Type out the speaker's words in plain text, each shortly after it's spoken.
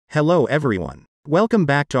Hello everyone. Welcome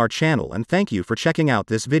back to our channel and thank you for checking out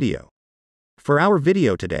this video. For our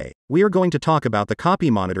video today, we are going to talk about the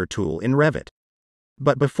copy monitor tool in Revit.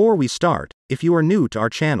 But before we start, if you are new to our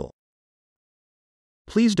channel,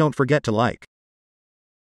 please don't forget to like,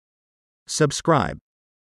 subscribe,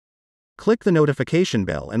 click the notification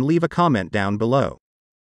bell and leave a comment down below.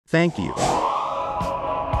 Thank you.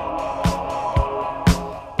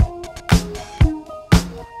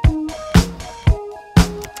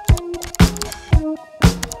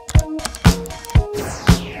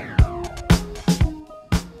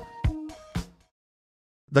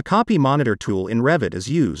 The Copy Monitor tool in Revit is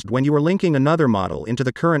used when you are linking another model into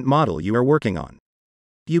the current model you are working on.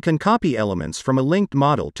 You can copy elements from a linked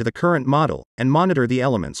model to the current model and monitor the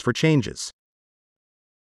elements for changes.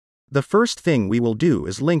 The first thing we will do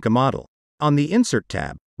is link a model. On the Insert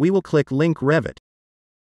tab, we will click Link Revit,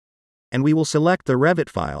 and we will select the Revit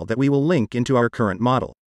file that we will link into our current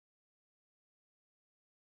model.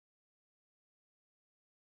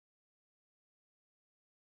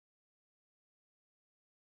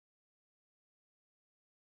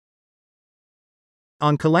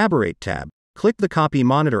 On Collaborate tab, click the Copy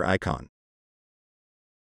Monitor icon.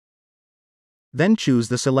 Then choose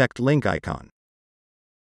the Select Link icon.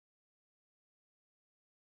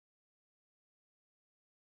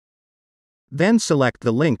 Then select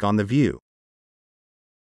the link on the view.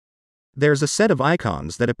 There's a set of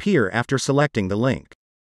icons that appear after selecting the link.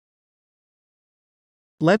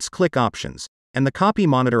 Let's click Options, and the Copy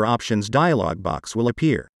Monitor Options dialog box will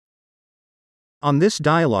appear. On this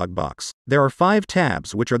dialog box, there are 5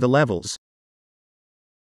 tabs which are the levels,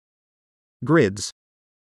 grids,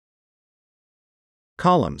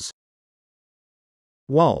 columns,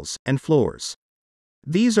 walls, and floors.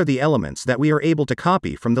 These are the elements that we are able to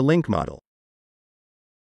copy from the link model.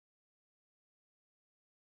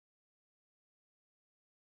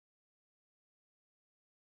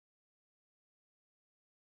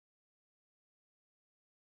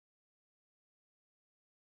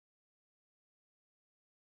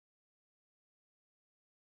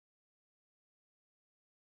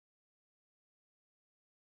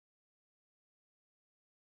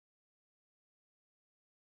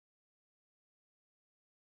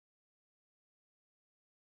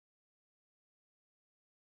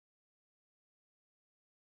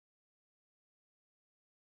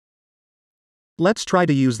 Let's try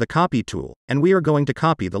to use the Copy tool, and we are going to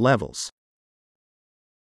copy the levels.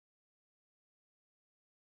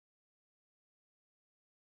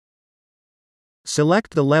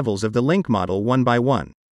 Select the levels of the link model one by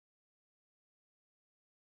one.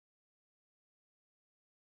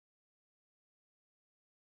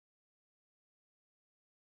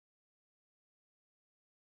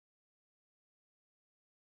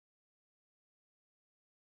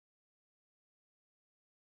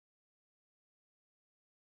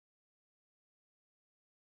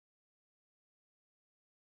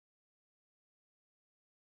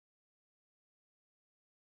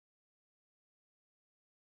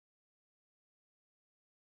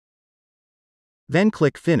 Then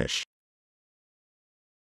click Finish.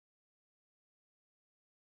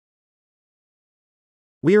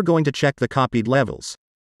 We are going to check the copied levels.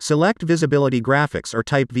 Select Visibility Graphics or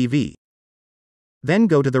type VV. Then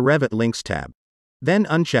go to the Revit Links tab. Then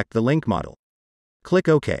uncheck the link model. Click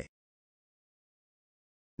OK.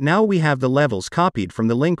 Now we have the levels copied from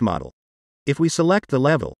the link model. If we select the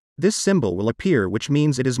level, this symbol will appear, which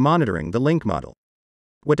means it is monitoring the link model.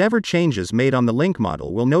 Whatever changes made on the link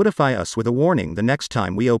model will notify us with a warning the next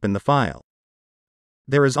time we open the file.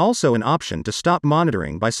 There is also an option to stop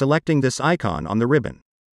monitoring by selecting this icon on the ribbon.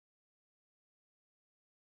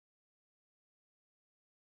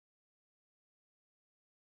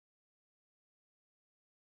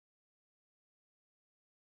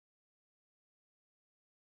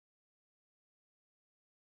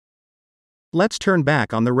 Let's turn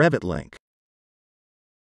back on the Revit link.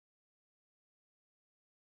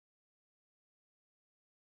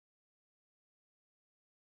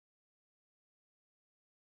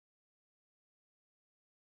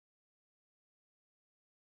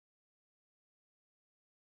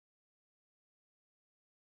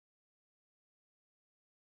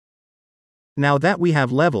 Now that we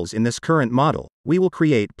have levels in this current model, we will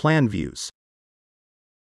create plan views.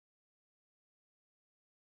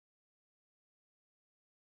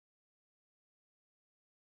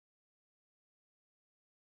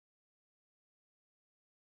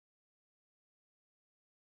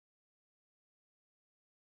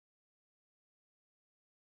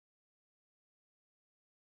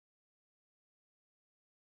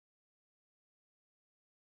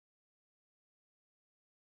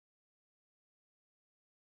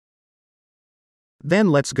 Then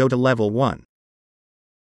let's go to level 1.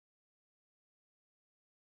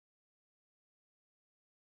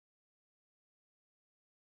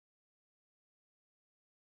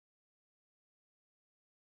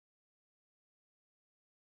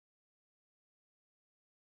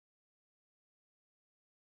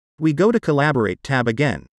 We go to Collaborate tab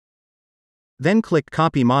again. Then click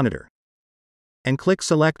Copy Monitor. And click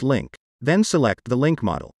Select Link, then select the link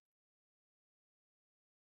model.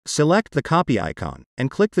 Select the copy icon,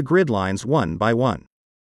 and click the grid lines one by one.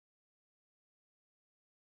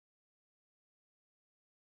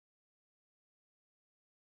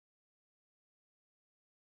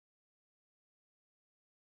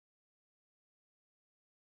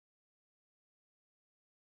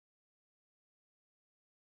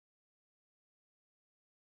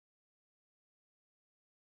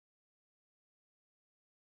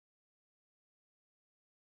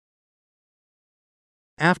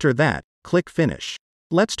 After that, click Finish.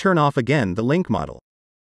 Let's turn off again the link model.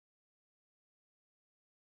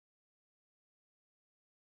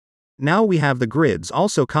 Now we have the grids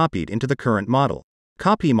also copied into the current model.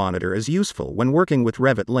 Copy Monitor is useful when working with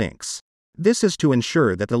Revit links. This is to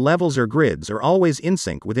ensure that the levels or grids are always in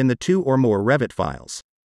sync within the 2 or more Revit files.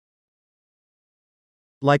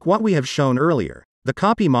 Like what we have shown earlier, the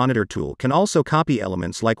Copy Monitor tool can also copy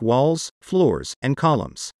elements like walls, floors, and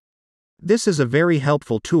columns. This is a very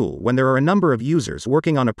helpful tool when there are a number of users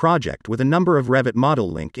working on a project with a number of Revit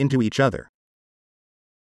model linked into each other.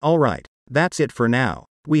 Alright, that's it for now.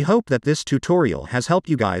 We hope that this tutorial has helped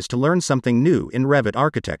you guys to learn something new in Revit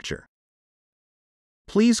architecture.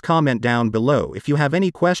 Please comment down below if you have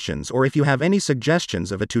any questions or if you have any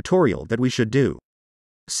suggestions of a tutorial that we should do.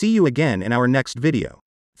 See you again in our next video.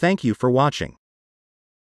 Thank you for watching.